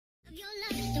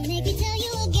Don't make me tell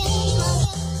you again.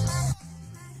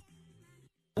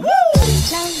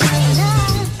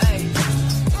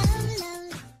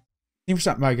 Thanks for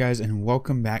stopping by, guys, and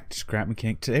welcome back to Scrap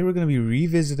Mechanic. Today we're going to be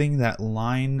revisiting that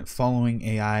line following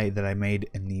AI that I made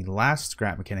in the last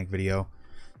Scrap Mechanic video.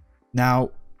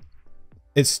 Now,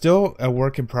 it's still a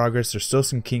work in progress. There's still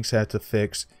some kinks I have to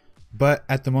fix, but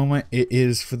at the moment it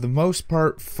is for the most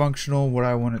part functional what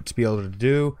I want it to be able to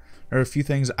do. There are a few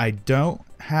things I don't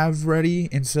have ready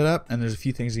and set up, and there's a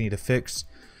few things I need to fix,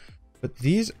 but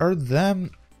these are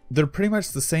them. They're pretty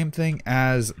much the same thing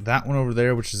as that one over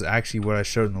there, which is actually what I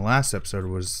showed in the last episode,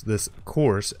 was this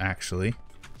course actually.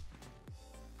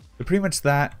 But pretty much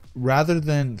that, rather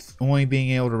than only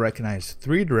being able to recognize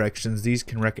 3 directions, these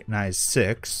can recognize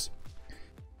 6.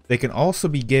 They can also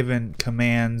be given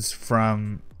commands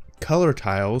from color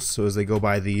tiles, so as they go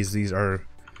by these are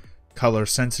color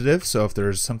sensitive, so if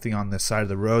there's something on this side of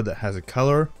the road that has a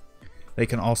color, they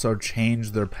can also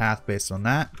change their path based on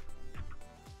that.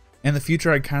 In the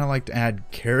future, I'd kind of like to add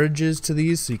carriages to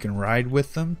these so you can ride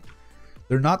with them.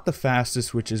 They're not the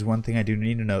fastest, which is one thing I do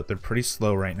need to note. They're pretty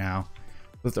slow right now,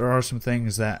 but there are some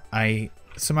things that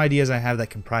some ideas I have that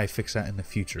can probably fix that in the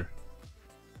future.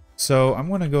 So I'm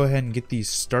going to go ahead and get these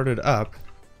started up,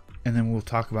 and then we'll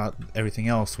talk about everything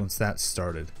else once that's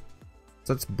started.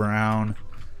 So that's brown,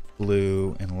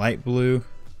 blue, and light blue.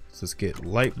 So let's get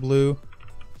light blue,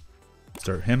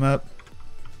 start him up,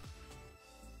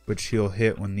 which he'll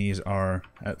hit when these are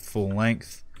at full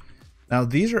length. Now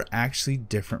these are actually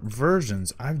different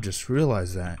versions. I've just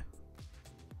realized that,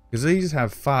 because these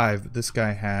have 5, but this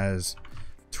guy has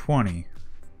 20.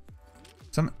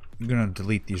 So I'm gonna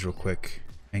delete these real quick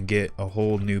and get a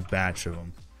whole new batch of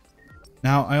them.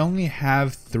 Now I only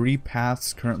have 3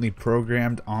 paths currently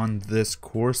programmed on this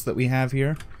course that we have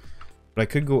here, but I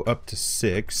could go up to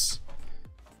 6.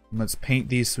 Let's paint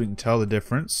these so we can tell the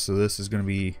difference. So this is going to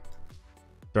be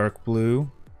dark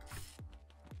blue,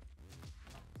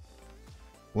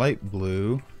 light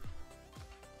blue,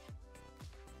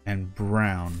 and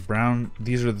brown.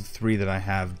 These are the 3 that I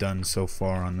have done so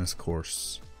far on this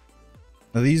course.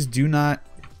 Now these do not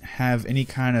have any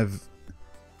kind of...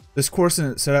 This course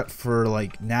isn't set up for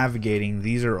like navigating.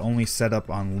 These are only set up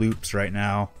on loops right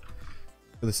now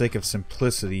for the sake of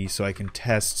simplicity, so I can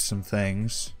test some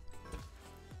things.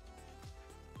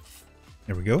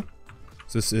 There we go.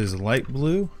 So this is light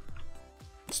blue,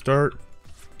 start.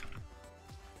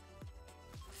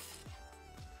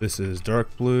 This is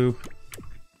dark blue,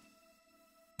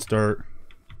 start.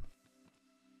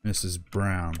 This is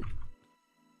brown,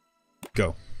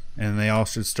 go. And they all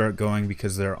should start going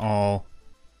because they're all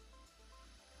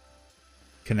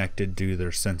connected to their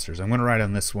sensors. I'm going to write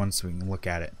on this one so we can look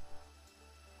at it.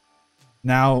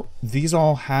 Now, these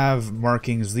all have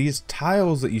markings. These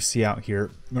tiles that you see out here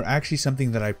are actually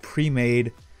something that I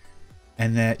pre-made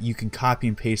and that you can copy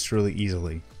and paste really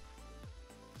easily.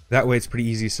 That way it's pretty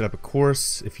easy to set up a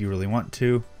course if you really want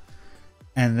to.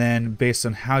 And then based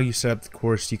on how you set up the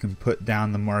course, you can put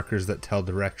down the markers that tell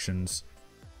directions.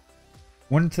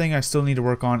 One thing I still need to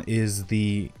work on is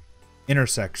the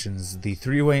intersections. The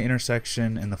 3-way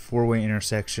intersection and the 4-way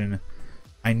intersection.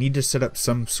 I need to set up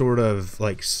some sort of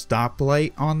like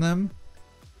stoplight on them,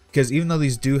 because even though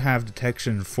these do have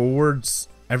detection forwards,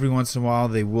 every once in a while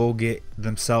they will get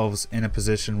themselves in a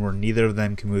position where neither of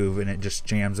them can move and it just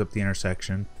jams up the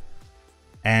intersection.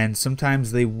 And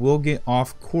sometimes they will get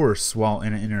off course while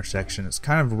in an intersection. It's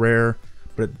kind of rare,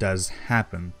 but it does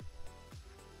happen.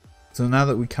 So now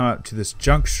that we come up to this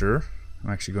juncture,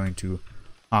 I'm actually going to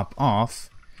hop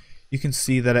off. You can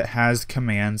see that it has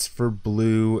commands for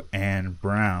blue and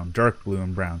brown, dark blue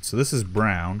and brown. So this is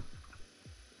brown.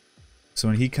 So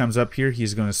when he comes up here,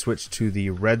 he's going to switch to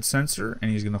the red sensor,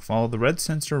 and he's going to follow the red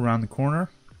sensor around the corner.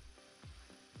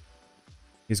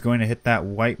 He's going to hit that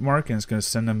white mark, and it's going to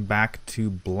send him back to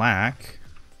black.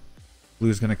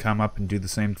 Blue's going to come up and do the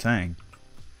same thing.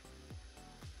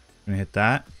 Going to hit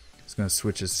that. It's going to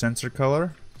switch his sensor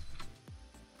color.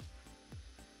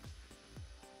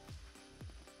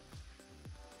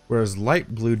 Whereas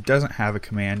light blue doesn't have a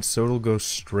command, so it'll go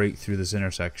straight through this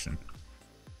intersection.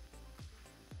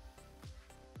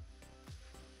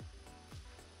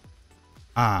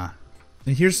 And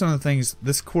here's some of the things.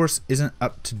 This course isn't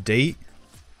up to date,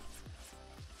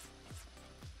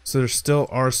 so there still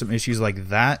are some issues, like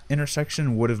that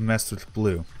intersection would have messed with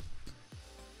blue.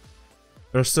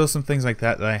 There are still some things like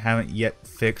that I haven't yet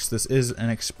fixed. This is an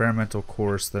experimental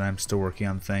course that I'm still working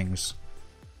on things.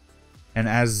 And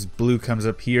as blue comes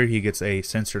up here, he gets a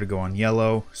sensor to go on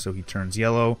yellow, so he turns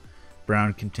yellow.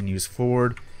 Brown continues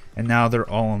forward, and now they're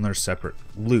all on their separate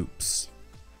loops.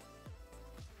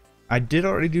 I did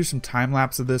already do some time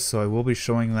lapse of this, so I will be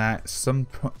showing that some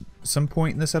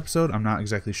point in this episode. I'm not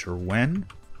exactly sure when,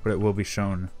 but it will be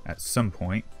shown at some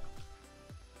point.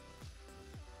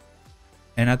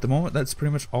 And at the moment, that's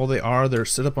pretty much all they are. They're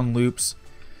set up on loops,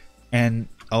 and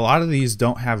a lot of these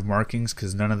don't have markings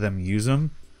because none of them use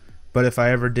them. But if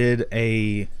I ever did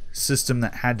a system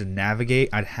that had to navigate,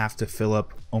 I'd have to fill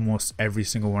up almost every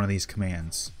single one of these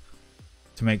commands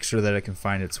to make sure that it can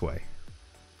find its way.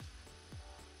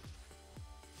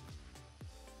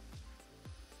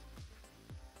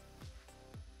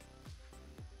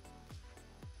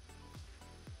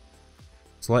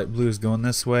 So light blue is going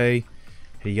this way,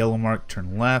 hit a yellow mark,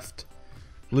 turn left.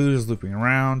 Blue is looping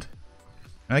around.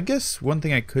 And I guess one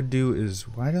thing I could do is,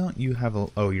 why don't you have a,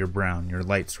 oh, you're brown, your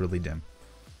light's really dim.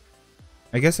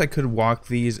 I guess I could walk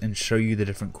these and show you the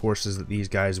different courses that these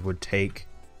guys would take.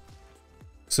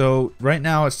 So right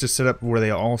now it's just set up where they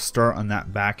all start on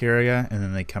that back area and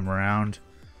then they come around.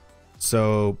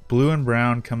 So blue and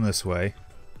brown come this way.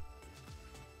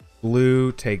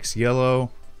 Blue takes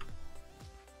yellow,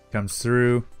 comes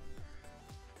through.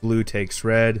 Blue takes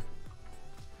red,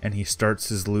 and he starts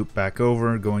his loop back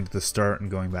over, going to the start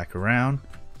and going back around.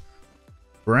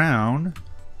 Brown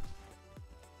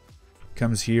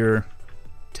comes here,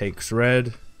 takes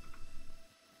red,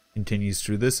 continues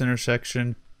through this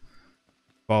intersection,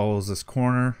 follows this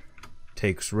corner,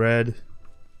 takes red,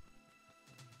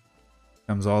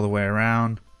 comes all the way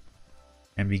around,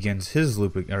 and begins his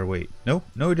loop. Or wait, no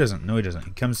he doesn't. No, he doesn't.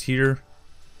 He comes here.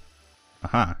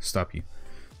 Aha, stop you.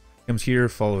 Comes here,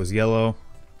 follows yellow,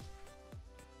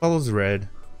 follows red,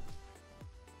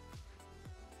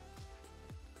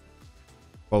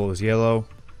 follows yellow,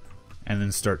 and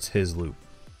then starts his loop.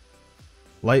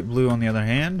 Light blue, on the other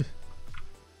hand,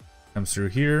 comes through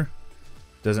here,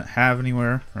 doesn't have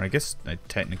anywhere, or I guess I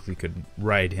technically could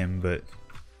ride him, but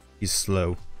he's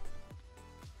slow.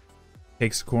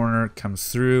 Takes a corner, comes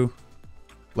through.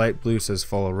 Light blue says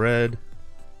follow red.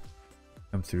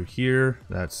 Come through here.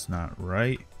 That's not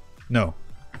right. No,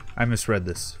 I misread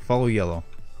this. Follow yellow.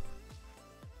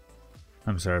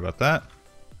 I'm sorry about that.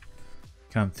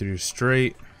 Come through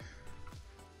straight.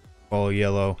 Follow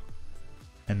yellow.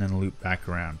 And then loop back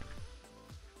around.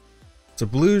 So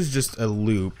blue's just a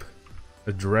loop.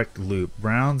 A direct loop.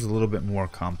 Brown's a little bit more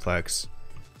complex.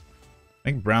 I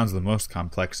think brown's the most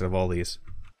complex of all these.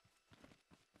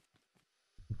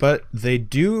 But they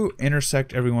do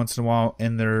intersect every once in a while,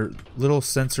 and their little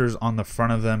sensors on the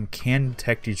front of them can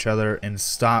detect each other and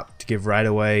stop to give right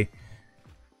away.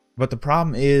 But the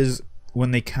problem is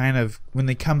when they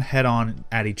come head on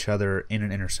at each other in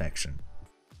an intersection.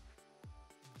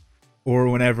 Or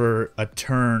whenever a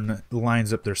turn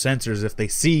lines up their sensors, if they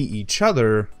see each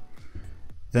other,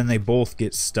 then they both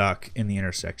get stuck in the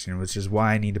intersection, which is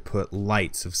why I need to put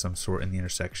lights of some sort in the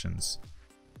intersections.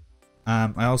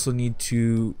 I also need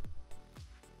to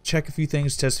check a few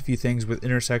things, test a few things with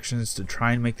intersections to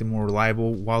try and make them more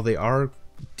reliable. While they are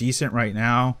decent right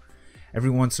now, every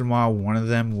once in a while one of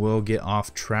them will get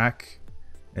off track.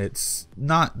 It's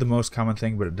not the most common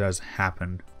thing, but it does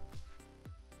happen.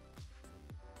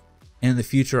 In the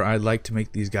future, I'd like to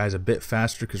make these guys a bit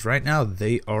faster because right now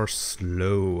they are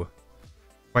slow.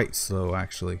 Quite slow,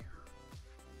 actually.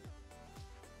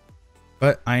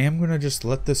 But I am going to just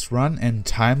let this run and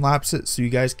time lapse it so you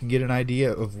guys can get an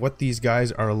idea of what these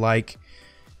guys are like.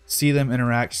 See them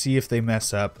interact, see if they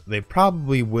mess up. They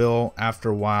probably will after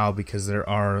a while because there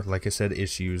are, like I said,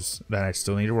 issues that I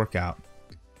still need to work out.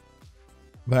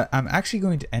 But I'm actually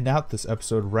going to end out this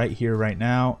episode right here, right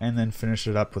now, and then finish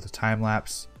it up with a time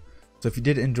lapse. So if you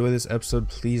did enjoy this episode,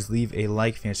 please leave a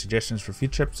like. If you have suggestions for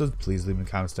future episodes, please leave them in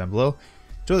the comments down below.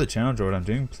 Enjoy the channel, enjoy what I'm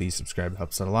doing, please subscribe, it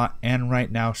helps out a lot. And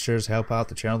right now, shares help out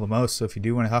the channel the most. So if you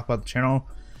do want to help out the channel,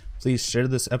 please share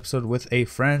this episode with a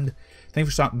friend. Thanks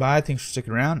for stopping by, thanks for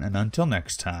sticking around, and until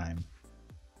next time,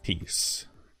 peace.